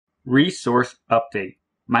Resource Update.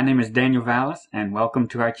 My name is Daniel Vallis and welcome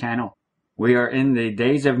to our channel. We are in the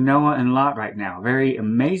days of Noah and Lot right now. Very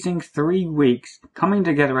amazing 3 weeks coming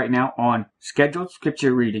together right now on scheduled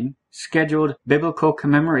scripture reading, scheduled biblical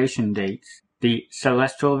commemoration dates, the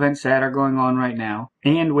celestial events that are going on right now,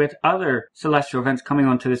 and with other celestial events coming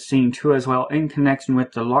onto the scene too as well in connection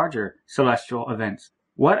with the larger celestial events.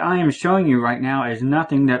 What I am showing you right now is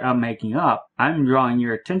nothing that I'm making up. I'm drawing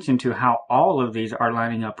your attention to how all of these are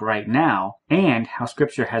lining up right now and how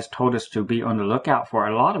Scripture has told us to be on the lookout for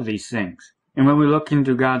a lot of these things. And when we look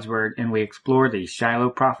into God's Word and we explore the Shiloh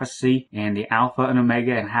prophecy and the Alpha and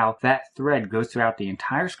Omega and how that thread goes throughout the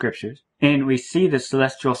entire Scriptures, and we see the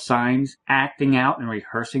celestial signs acting out and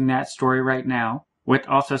rehearsing that story right now, with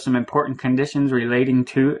also some important conditions relating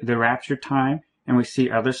to the rapture time, and we see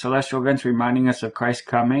other celestial events reminding us of Christ's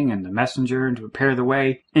coming and the messenger and to prepare the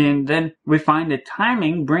way. And then we find that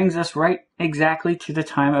timing brings us right exactly to the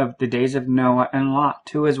time of the days of Noah and Lot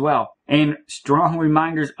too as well. And strong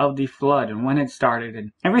reminders of the flood and when it started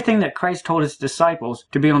and everything that Christ told his disciples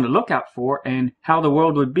to be on the lookout for and how the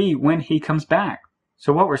world would be when he comes back.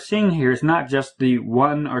 So what we're seeing here is not just the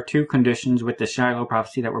 1 or 2 conditions with the Shiloh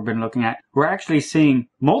prophecy that we've been looking at. We're actually seeing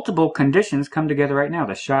multiple conditions come together right now.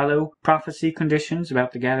 The Shiloh prophecy conditions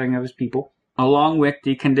about the gathering of his people, along with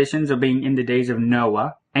the conditions of being in the days of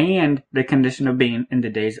Noah, and the condition of being in the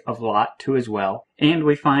days of Lot too as well. And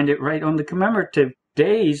we find it right on the commemorative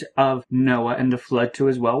days of Noah and the flood too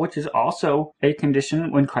as well, which is also a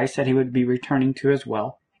condition when Christ said he would be returning to as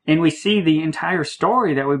well. And we see the entire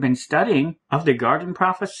story that we've been studying of the garden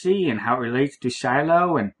prophecy and how it relates to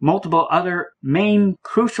Shiloh and multiple other main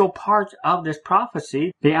crucial parts of this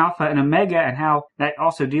prophecy, the Alpha and Omega, and how that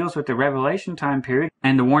also deals with the Revelation time period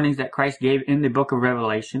and the warnings that Christ gave in the book of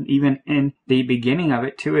Revelation, even in the beginning of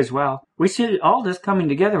it too as well. We see all this coming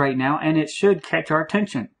together right now, and it should catch our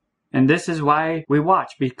attention. And this is why we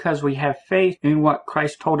watch, because we have faith in what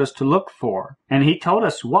Christ told us to look for. And he told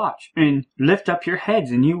us, watch and lift up your heads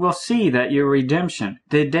and you will see that your redemption,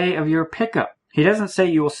 the day of your pickup. He doesn't say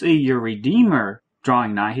you will see your Redeemer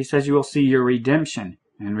drawing nigh. He says you will see your redemption.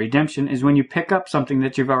 And redemption is when you pick up something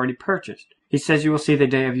that you've already purchased. He says you will see the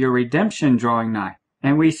day of your redemption drawing nigh.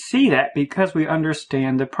 And we see that because we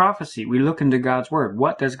understand the prophecy. We look into God's Word.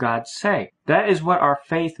 What does God say? That is what our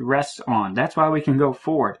faith rests on. That's why we can go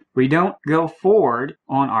forward. We don't go forward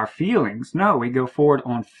on our feelings. No, we go forward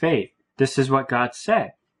on faith. This is what God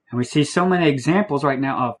said. And we see so many examples right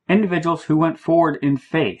now of individuals who went forward in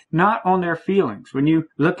faith, not on their feelings. When you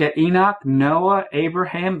look at Enoch, Noah,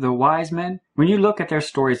 Abraham, the wise men, when you look at their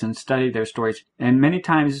stories and study their stories, and many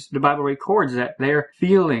times the Bible records that their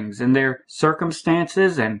feelings and their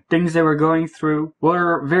circumstances and things they were going through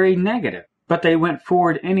were very negative, but they went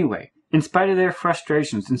forward anyway. In spite of their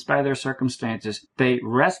frustrations, in spite of their circumstances, they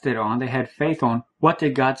rested on, they had faith on, what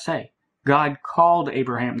did God say? God called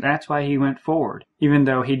Abraham. That's why he went forward, even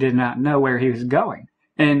though he did not know where he was going.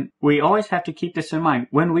 And we always have to keep this in mind.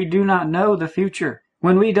 When we do not know the future,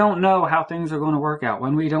 when we don't know how things are going to work out,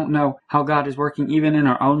 when we don't know how God is working even in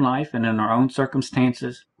our own life and in our own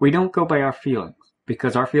circumstances, we don't go by our feelings,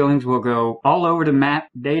 because our feelings will go all over the map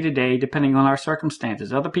day to day depending on our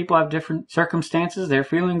circumstances. Other people have different circumstances. Their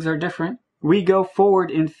feelings are different. We go forward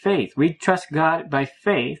in faith. We trust God by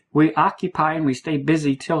faith. We occupy and we stay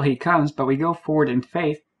busy till he comes, but we go forward in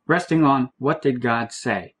faith, resting on what did God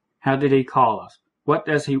say? How did he call us? What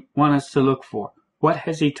does he want us to look for? What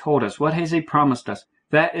has he told us? What has he promised us?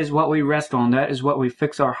 That is what we rest on. That is what we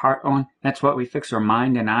fix our heart on. That's what we fix our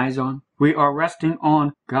mind and eyes on. We are resting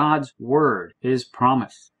on God's word, his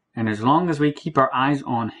promise. And as long as we keep our eyes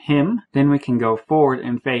on him, then we can go forward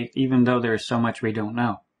in faith, even though there is so much we don't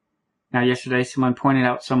know. Now, yesterday, someone pointed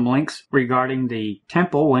out some links regarding the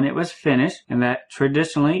temple when it was finished, and that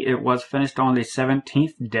traditionally it was finished on the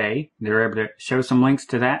 17th day. They were able to show some links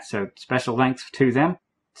to that, so special thanks to them.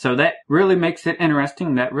 So that really makes it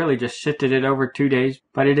interesting. That really just shifted it over 2 days,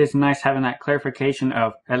 but it is nice having that clarification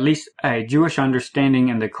of at least a Jewish understanding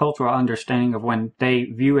and the cultural understanding of when they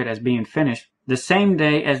view it as being finished. The same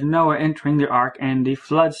day as Noah entering the ark and the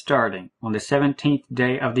flood starting, on the 17th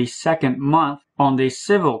day of the 2nd month on the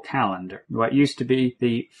civil calendar, what used to be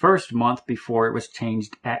the 1st month before it was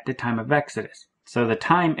changed at the time of Exodus. So the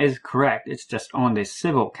time is correct, it's just on the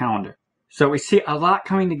civil calendar. So we see a lot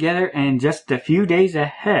coming together, and just a few days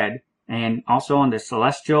ahead, and also on the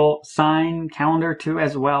celestial sign calendar too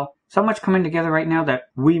as well. So much coming together right now that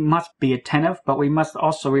we must be attentive, but we must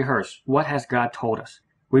also rehearse. What has God told us?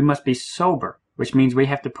 We must be sober, which means we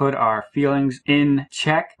have to put our feelings in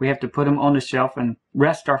check. We have to put them on the shelf and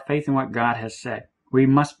rest our faith in what God has said. We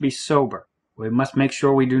must be sober. We must make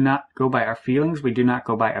sure we do not go by our feelings. We do not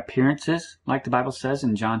go by appearances, like the Bible says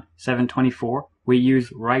in John 7:24. We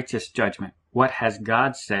use righteous judgment. What has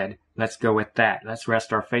God said? Let's go with that. Let's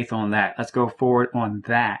rest our faith on that. Let's go forward on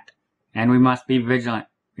that. And we must be vigilant.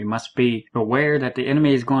 We must be aware that the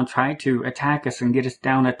enemy is going to try to attack us and get us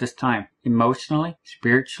down at this time. Emotionally,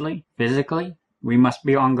 spiritually, physically. We must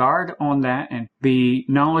be on guard on that and be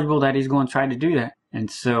knowledgeable that he's going to try to do that. And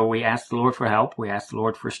so we ask the Lord for help. We ask the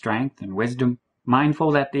Lord for strength and wisdom,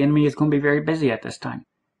 mindful that the enemy is going to be very busy at this time.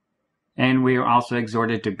 And we are also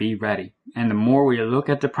exhorted to be ready. And the more we look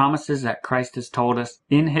at the promises that Christ has told us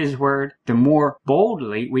in his word, the more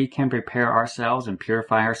boldly we can prepare ourselves and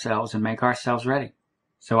purify ourselves and make ourselves ready.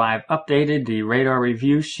 So I've updated the radar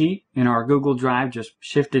review sheet in our Google Drive, just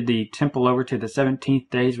shifted the temple over to the 17th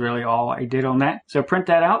day is really all I did on that. So print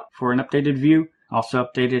that out for an updated view. Also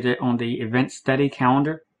updated it on the event study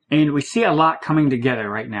calendar. And we see a lot coming together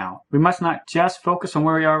right now. We must not just focus on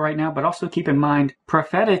where we are right now, but also keep in mind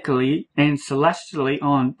prophetically and celestially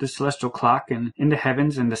on the celestial clock and in the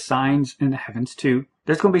heavens and the signs in the heavens too.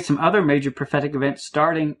 There's going to be some other major prophetic events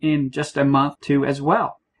starting in just a month too as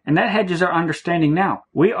well. And that hedges our understanding now.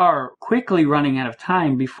 We are quickly running out of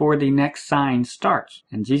time before the next sign starts.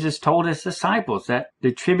 And Jesus told his disciples that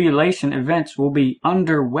the tribulation events will be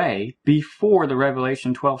underway before the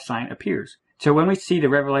Revelation 12 sign appears. So when we see the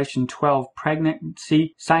Revelation 12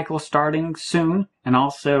 pregnancy cycle starting soon, and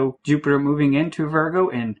also Jupiter moving into Virgo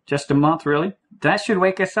in just a month really, that should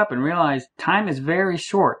wake us up and realize time is very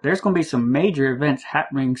short. There's going to be some major events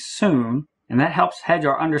happening soon, and that helps hedge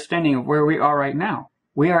our understanding of where we are right now.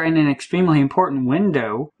 We are in an extremely important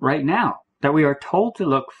window right now that we are told to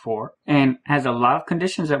look for, and has a lot of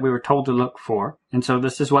conditions that we were told to look for. And so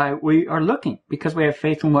this is why we are looking, because we have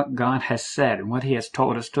faith in what God has said and what he has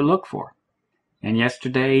told us to look for. And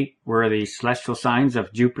yesterday were the celestial signs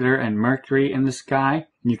of Jupiter and Mercury in the sky.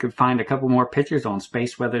 And you can find a couple more pictures on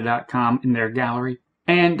spaceweather.com in their gallery.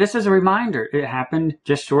 And this is a reminder. It happened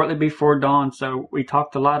just shortly before dawn, so we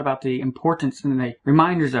talked a lot about the importance and the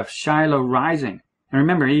reminders of Shiloh rising. And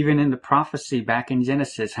remember, even in the prophecy back in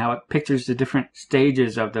Genesis, how it pictures the different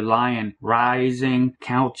stages of the lion rising,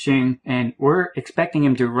 couching, and we're expecting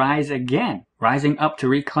him to rise again, rising up to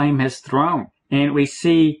reclaim his throne. And we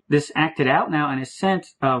see this acted out now in a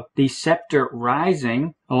sense of the scepter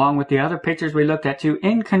rising, along with the other pictures we looked at too,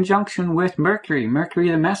 in conjunction with Mercury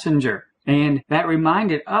the messenger. And that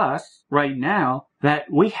reminded us right now that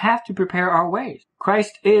we have to prepare our ways.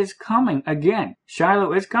 Christ is coming again.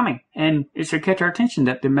 Shiloh is coming. And it should catch our attention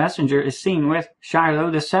that the messenger is seen with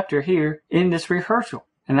Shiloh, the scepter, here in this rehearsal.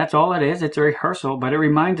 And that's all it is. It's a rehearsal, but it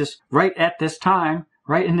reminds us right at this time,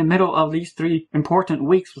 right in the middle of these 3 important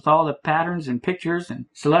weeks with all the patterns and pictures and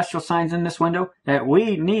celestial signs in this window, that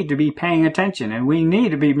we need to be paying attention and we need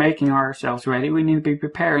to be making ourselves ready. We need to be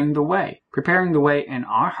preparing the way in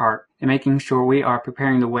our heart and making sure we are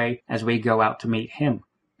preparing the way as we go out to meet him.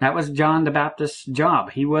 That was John the Baptist's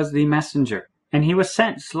job. He was the messenger. And he was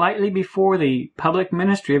sent slightly before the public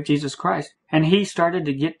ministry of Jesus Christ. And he started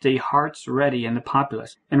to get the hearts ready and the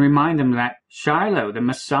populace and remind them that Shiloh, the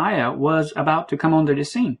Messiah, was about to come onto the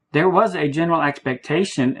scene. There was a general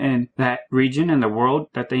expectation in that region and the world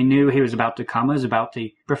that they knew he was about to come. It was about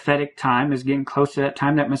the prophetic time. It was getting close to that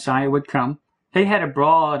time that Messiah would come. They had a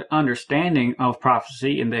broad understanding of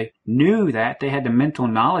prophecy and they knew that. They had the mental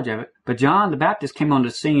knowledge of it. But John the Baptist came on the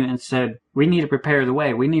scene and said, we need to prepare the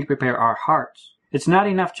way. We need to prepare our hearts. It's not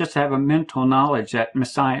enough just to have a mental knowledge that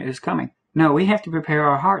Messiah is coming. No, we have to prepare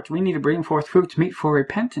our hearts. We need to bring forth fruits meet for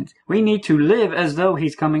repentance. We need to live as though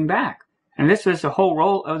he's coming back. And this is the whole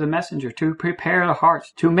role of the messenger, to prepare the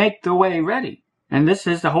hearts, to make the way ready. And this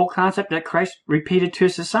is the whole concept that Christ repeated to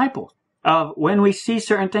his disciples. Of when we see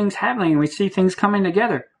certain things happening and we see things coming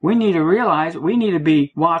together, we need to realize we need to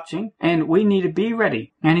be watching and we need to be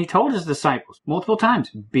ready. And he told his disciples multiple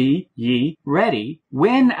times, be ye ready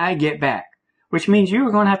when I get back. Which means you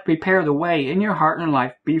are going to have to prepare the way in your heart and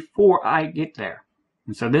life before I get there.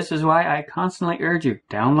 And so this is why I constantly urge you,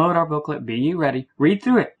 download our booklet, Be Ye Ready, read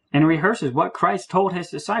through it, and rehearses what Christ told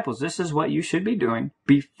his disciples. This is what you should be doing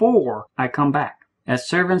before I come back. As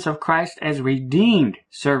servants of Christ, as redeemed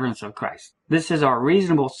servants of Christ. This is our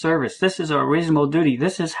reasonable service. This is our reasonable duty.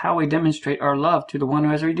 This is how we demonstrate our love to the one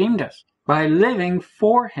who has redeemed us. By living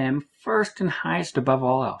for him first and highest above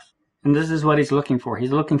all else. And this is what he's looking for.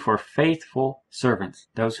 He's looking for faithful servants.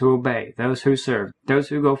 Those who obey, those who serve, those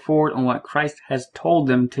who go forward on what Christ has told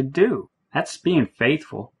them to do. That's being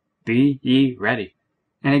faithful. Be ye ready.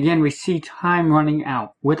 And again, we see time running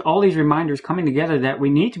out with all these reminders coming together that we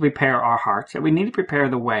need to prepare our hearts, that we need to prepare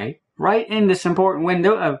the way right in this important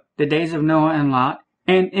window of the days of Noah and Lot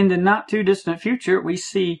And in the not too distant future, we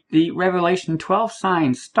see the Revelation 12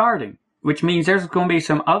 sign starting, which means there's going to be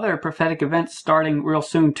some other prophetic events starting real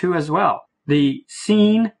soon too as well. The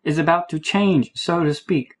scene is about to change, so to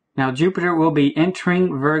speak. Now, Jupiter will be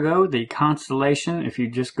entering Virgo, the constellation. If you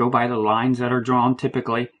just go by the lines that are drawn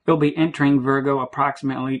typically, it'll be entering Virgo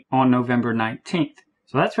approximately on November 19th.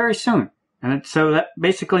 So that's very soon. And so that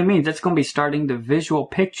basically means that's going to be starting the visual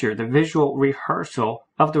picture, the visual rehearsal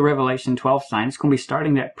of the Revelation 12 sign. It's going to be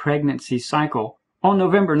starting that pregnancy cycle on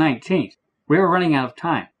November 19th. We are running out of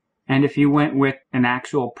time. And if you went with an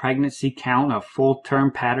actual pregnancy count of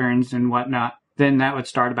full-term patterns and whatnot, then that would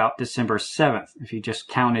start about December 7th, if you just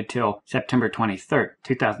counted till September 23rd,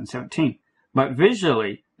 2017. But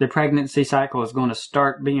visually, the pregnancy cycle is going to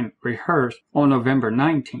start being rehearsed on November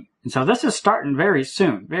 19th. And so this is starting very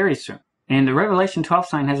soon, very soon. And the Revelation 12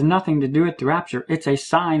 sign has nothing to do with the rapture. It's a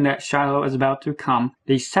sign that Shiloh is about to come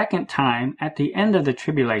the second time at the end of the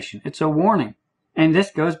tribulation. It's a warning. And this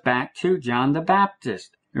goes back to John the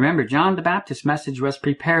Baptist. Remember, John the Baptist's message was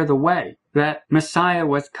prepare the way, that Messiah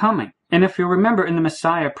was coming. And if you remember in the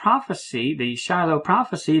Messiah prophecy, the Shiloh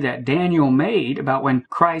prophecy that Daniel made about when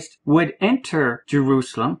Christ would enter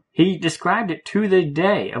Jerusalem, he described it to the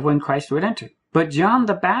day of when Christ would enter. But John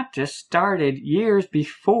the Baptist started years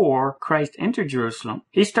before Christ entered Jerusalem.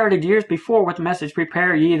 He started years before with the message,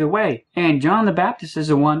 prepare ye the way. And John the Baptist is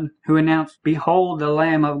the one who announced, behold the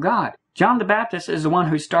Lamb of God. John the Baptist is the one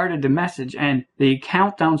who started the message and the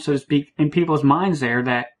countdown, so to speak, in people's minds there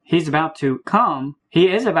that he's about to come. He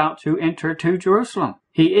is about to enter to Jerusalem.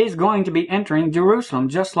 He is going to be entering Jerusalem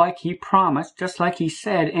just like he promised, just like he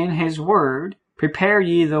said in his word, prepare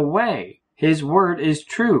ye the way. His word is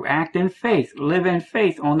true. Act in faith. Live in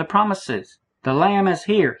faith on the promises. The Lamb is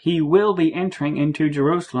here. He will be entering into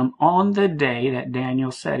Jerusalem on the day that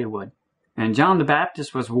Daniel said he would. And John the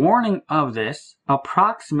Baptist was warning of this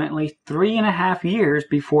approximately 3.5 years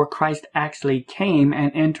before Christ actually came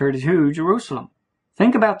and entered to Jerusalem.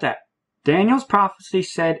 Think about that. Daniel's prophecy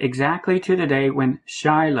said exactly to the day when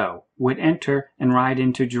Shiloh would enter and ride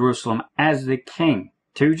into Jerusalem as the king.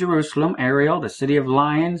 To Jerusalem, Ariel, the city of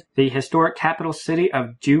lions, the historic capital city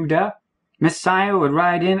of Judah. Messiah would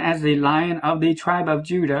ride in as the lion of the tribe of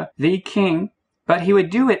Judah, the king. But he would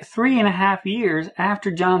do it 3.5 years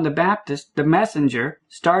after John the Baptist, the messenger,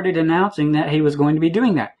 started announcing that he was going to be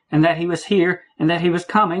doing that, and that he was here, and that he was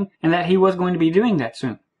coming, and that he was going to be doing that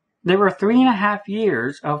soon. There were 3.5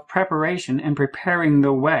 years of preparation and preparing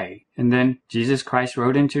the way, and then Jesus Christ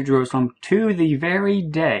rode into Jerusalem to the very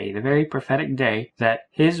day, the very prophetic day, that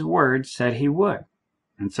his word said he would.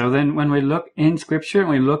 And so then when we look in Scripture and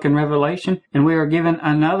we look in Revelation, and we are given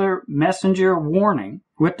another messenger warning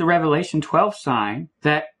with the Revelation 12 sign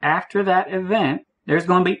that after that event, there's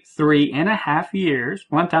going to be 3.5 years,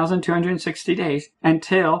 1,260 days,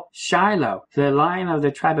 until Shiloh, the lion of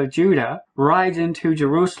the tribe of Judah, rides into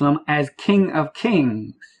Jerusalem as King of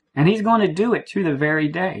Kings. And he's going to do it to the very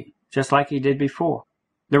day, just like he did before.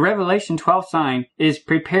 The Revelation 12 sign is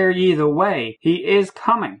prepare ye the way. He is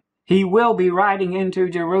coming. He will be riding into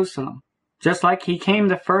Jerusalem. Just like he came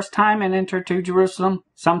the first time and entered to Jerusalem,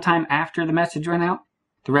 sometime after the message went out.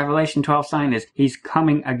 The Revelation 12 sign is he's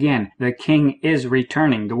coming again. The king is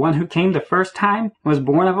returning. The one who came the first time was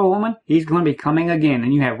born of a woman. He's going to be coming again.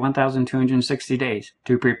 And you have 1,260 days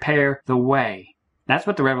to prepare the way. That's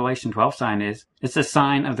what the Revelation 12 sign is. It's a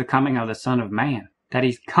sign of the coming of the Son of Man. That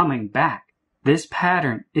he's coming back. This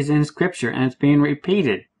pattern is in Scripture and it's being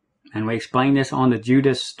repeated. And we explain this on the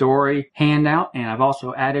Judas story handout. And I've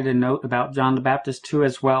also added a note about John the Baptist too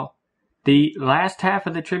as well. The last half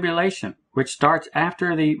of the tribulation, which starts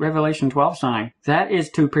after the Revelation 12 sign, that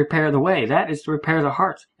is to prepare the way. That is to prepare the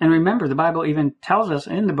hearts. And remember, the Bible even tells us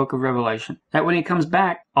in the book of Revelation that when he comes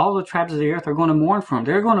back, all the tribes of the earth are going to mourn for him.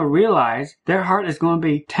 They're going to realize their heart is going to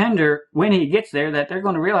be tender when he gets there, that they're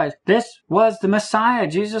going to realize this was the Messiah.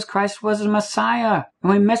 Jesus Christ was the Messiah.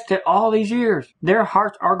 And we missed it all these years. Their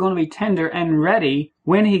hearts are going to be tender and ready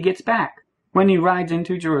when he gets back, when he rides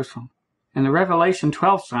into Jerusalem. And the Revelation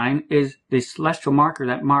 12 sign is the celestial marker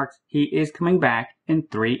that marks he is coming back in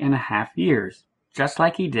 3.5 years, just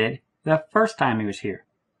like he did the first time he was here.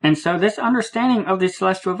 And so this understanding of these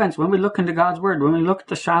celestial events, when we look into God's Word, when we look at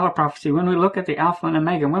the Shiloh prophecy, when we look at the Alpha and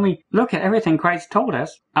Omega, when we look at everything Christ told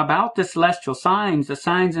us about the celestial signs, the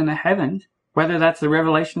signs in the heavens, whether that's the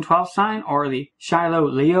Revelation 12 sign or the Shiloh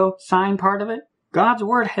Leo sign part of it, God's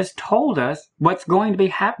Word has told us what's going to be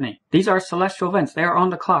happening. These are celestial events. They are on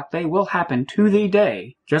the clock. They will happen to the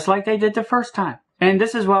day, just like they did the first time. And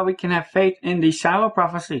this is why we can have faith in the Shiloh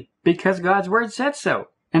prophecy, because God's Word said so.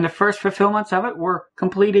 And the first fulfillments of it were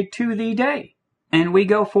completed to the day. And we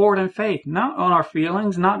go forward in faith, not on our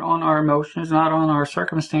feelings, not on our emotions, not on our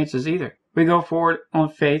circumstances either. We go forward on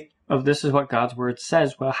faith of this is what God's Word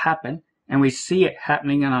says will happen, and we see it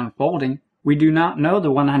happening and unfolding. We do not know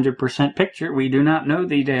the 100% picture. We do not know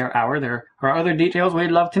the day or hour. There are other details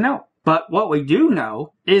we'd love to know. But what we do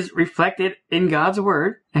know is reflected in God's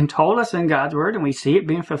Word and told us in God's Word, and we see it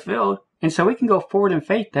being fulfilled. And so we can go forward in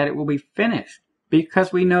faith that it will be finished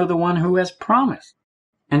because we know the one who has promised.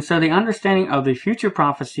 And so the understanding of the future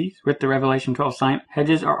prophecies with the Revelation 12 sign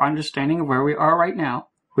hedges our understanding of where we are right now.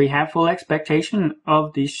 We have full expectation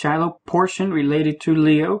of the Shiloh portion related to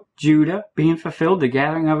Leo, Judah, being fulfilled, the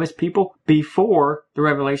gathering of his people before the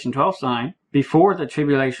Revelation 12 sign, before the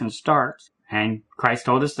tribulation starts. And Christ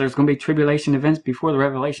told us there's going to be tribulation events before the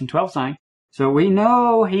Revelation 12 sign. So we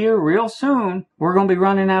know here real soon we're going to be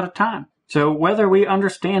running out of time. So whether we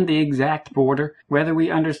understand the exact border, whether we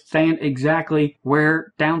understand exactly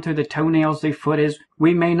where down to the toenails the foot is,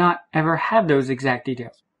 we may not ever have those exact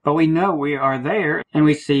details. But we know we are there, and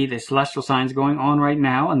we see the celestial signs going on right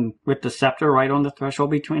now, and with the scepter right on the threshold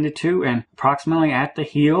between the two, and approximately at the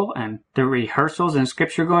heel, and the rehearsals and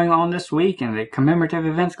scripture going on this week, and the commemorative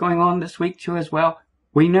events going on this week too as well.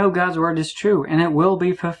 We know God's Word is true, and it will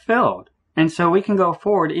be fulfilled. And so we can go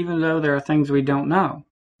forward even though there are things we don't know.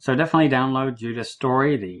 So definitely download Judah's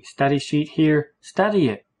story, the study sheet here. Study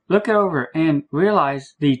it. Look it over and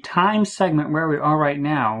realize the time segment where we are right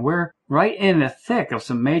now. We're right in the thick of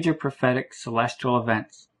some major prophetic celestial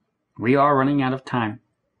events. We are running out of time.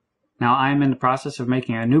 Now I am in the process of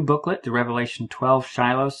making a new booklet, the Revelation 12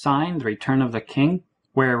 Shiloh sign, the Return of the King,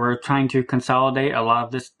 where we're trying to consolidate a lot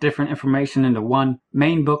of this different information into one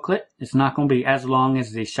main booklet. It's not going to be as long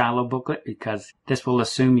as the Shiloh booklet because this will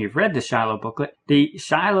assume you've read the Shiloh booklet. The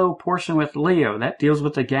Shiloh portion with Leo, that deals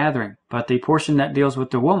with the gathering. But the portion that deals with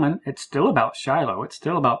the woman, it's still about Shiloh. It's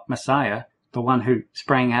still about Messiah, the one who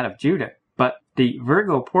sprang out of Judah. But the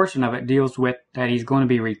Virgo portion of it deals with that he's going to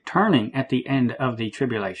be returning at the end of the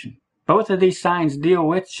tribulation. Both of these signs deal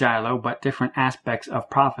with Shiloh, but different aspects of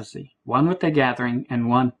prophecy. One with the gathering and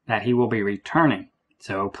one that he will be returning.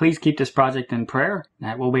 So please keep this project in prayer,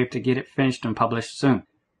 that we'll be able to get it finished and published soon.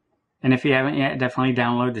 And if you haven't yet, definitely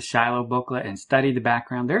download the Shiloh booklet and study the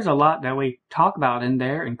background. There's a lot that we talk about in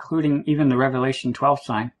there, including even the Revelation 12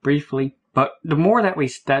 sign, briefly. But the more that we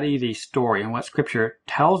study the story and what Scripture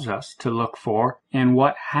tells us to look for, and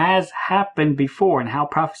what has happened before, and how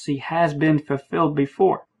prophecy has been fulfilled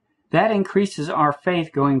before, that increases our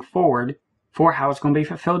faith going forward for how it's going to be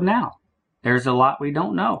fulfilled now. There's a lot we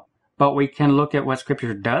don't know, but we can look at what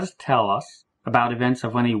Scripture does tell us about events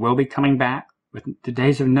of when he will be coming back with the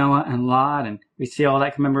days of Noah and Lot, and we see all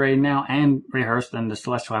that commemorated now and rehearsed in the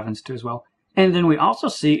celestial heavens too as well. And then we also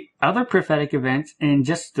see other prophetic events in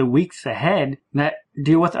just the weeks ahead that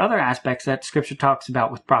deal with other aspects that Scripture talks about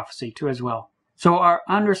with prophecy too as well. So our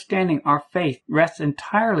understanding, our faith, rests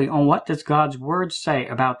entirely on what does God's Word say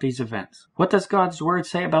about these events. What does God's Word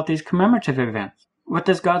say about these commemorative events? What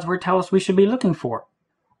does God's Word tell us we should be looking for?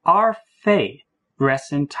 Our faith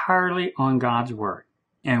rests entirely on God's Word.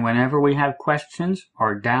 And whenever we have questions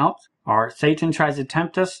or doubts, or Satan tries to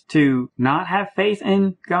tempt us to not have faith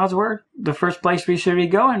in God's Word, the first place we should be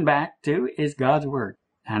going back to is God's Word.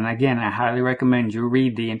 And again, I highly recommend you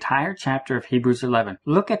read the entire chapter of Hebrews 11.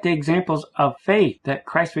 Look at the examples of faith that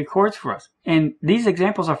Christ records for us. And these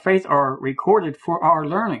examples of faith are recorded for our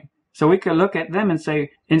learning. So we could look at them and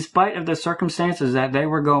say, in spite of the circumstances that they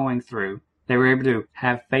were going through, they were able to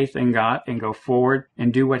have faith in God and go forward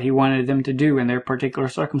and do what he wanted them to do in their particular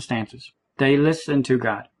circumstances. They listened to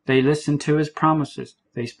God. They listened to his promises.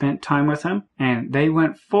 They spent time with him, and they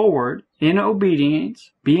went forward in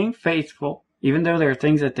obedience, being faithful, even though there are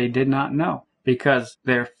things that they did not know, because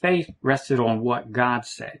their faith rested on what God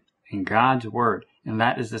said in God's Word. And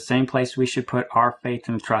that is the same place we should put our faith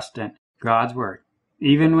and trust in, God's Word.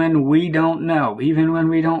 Even when we don't know, even when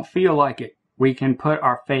we don't feel like it, we can put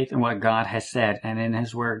our faith in what God has said and in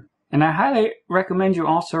his Word. And I highly recommend you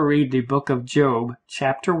also read the book of Job,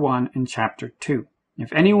 chapter 1 and chapter 2.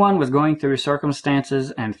 If anyone was going through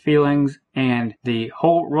circumstances and feelings and the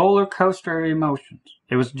whole roller coaster of emotions,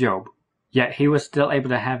 it was Job. Yet he was still able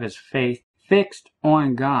to have his faith fixed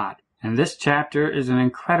on God. And this chapter is an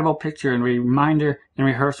incredible picture and reminder and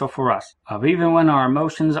rehearsal for us of even when our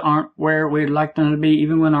emotions aren't where we'd like them to be,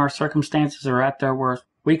 even when our circumstances are at their worst,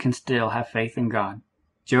 we can still have faith in God.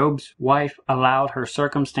 Job's wife allowed her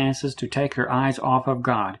circumstances to take her eyes off of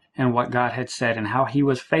God and what God had said and how he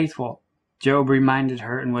was faithful. Job reminded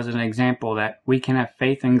her and was an example that we can have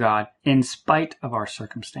faith in God in spite of our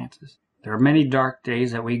circumstances. There are many dark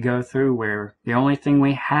days that we go through where the only thing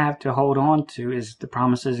we have to hold on to is the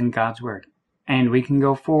promises in God's Word. and we can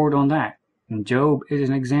go forward on that. And Job is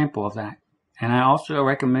an example of that. And I also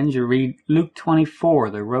recommend you read Luke 24,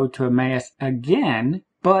 the road to Emmaus, again,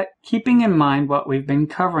 but keeping in mind what we've been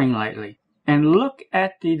covering lately. And look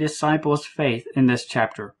at the disciples' faith in this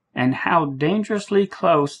chapter and how dangerously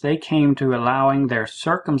close they came to allowing their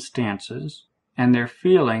circumstances and their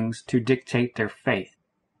feelings to dictate their faith.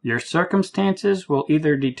 Your circumstances will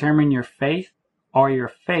either determine your faith, or your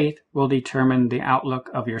faith will determine the outlook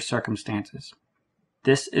of your circumstances.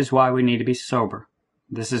 This is why we need to be sober.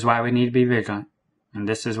 This is why we need to be vigilant. And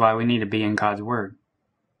this is why we need to be in God's Word.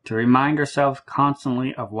 To remind ourselves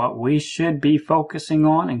constantly of what we should be focusing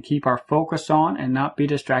on and keep our focus on and not be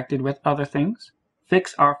distracted with other things.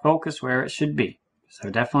 Fix our focus where it should be. So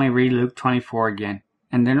definitely read Luke 24 again.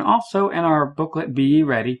 And then also in our booklet, Be Ye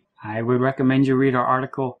Ready, I would recommend you read our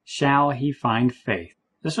article, Shall He Find Faith?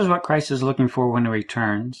 This is what Christ is looking for when He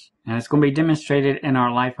returns. And it's going to be demonstrated in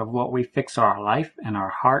our life of what we fix our life and our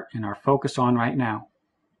heart and our focus on right now.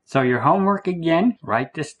 So your homework again,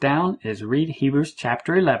 write this down, is read Hebrews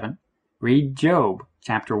chapter 11, read Job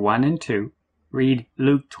chapter 1 and 2, read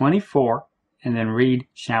Luke 24, and then read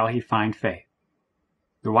Shall He Find Faith?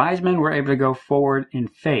 The wise men were able to go forward in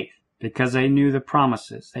faith because they knew the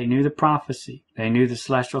promises, they knew the prophecy, they knew the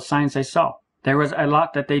celestial signs they saw. There was a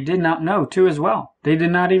lot that they did not know too as well. They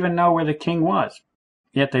did not even know where the king was.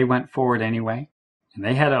 Yet they went forward anyway. And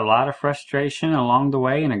they had a lot of frustration along the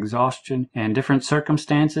way and exhaustion and different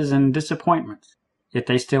circumstances and disappointments. Yet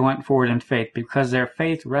they still went forward in faith because their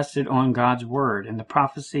faith rested on God's word and the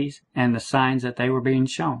prophecies and the signs that they were being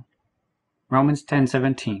shown. Romans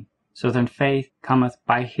 10:17. So then faith cometh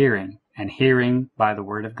by hearing, and hearing by the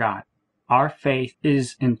word of God. Our faith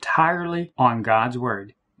is entirely on God's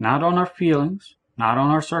word, not on our feelings, not on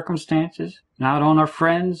our circumstances, not on our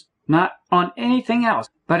friends, not on anything else,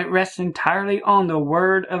 but it rests entirely on the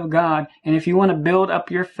Word of God. And if you want to build up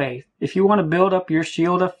your faith, if you want to build up your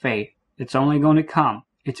shield of faith, it's only going to come.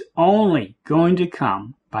 It's only going to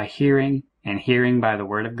come by hearing, and hearing by the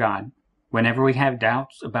Word of God. Whenever we have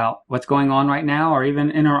doubts about what's going on right now, or even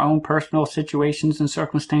in our own personal situations and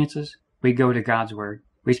circumstances, we go to God's Word.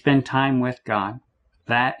 We spend time with God.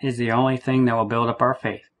 That is the only thing that will build up our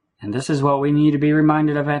faith. And this is what we need to be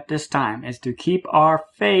reminded of at this time, is to keep our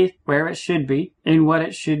faith where it should be, in what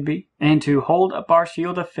it should be, and to hold up our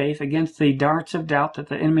shield of faith against the darts of doubt that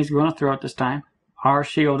the enemy is going to throw at this time. Our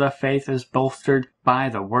shield of faith is bolstered by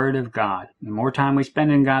the Word of God. The more time we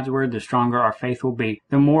spend in God's Word, the stronger our faith will be.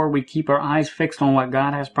 The more we keep our eyes fixed on what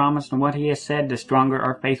God has promised and what He has said, the stronger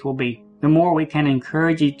our faith will be. The more we can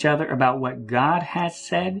encourage each other about what God has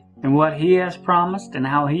said and what He has promised and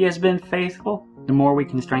how He has been faithful, the more we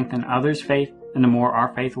can strengthen others' faith, and the more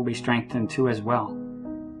our faith will be strengthened too as well.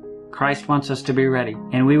 Christ wants us to be ready,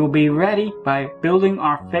 and we will be ready by building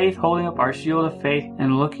our faith, holding up our shield of faith,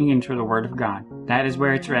 and looking into the Word of God. That is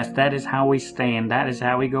where it's rest. That is how we stand. That is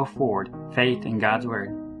how we go forward. Faith in God's Word.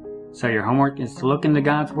 So your homework is to look into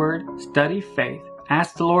God's Word, study faith,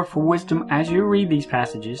 ask the Lord for wisdom as you read these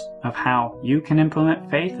passages of how you can implement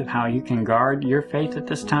faith, of how you can guard your faith at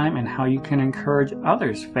this time, and how you can encourage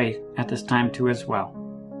others' faith at this time too as well.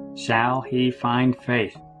 Shall he find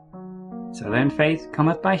faith? So then faith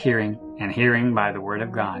cometh by hearing, and hearing by the Word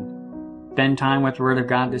of God. Spend time with the Word of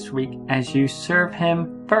God this week as you serve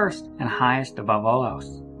Him first and highest above all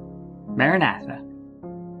else. Maranatha.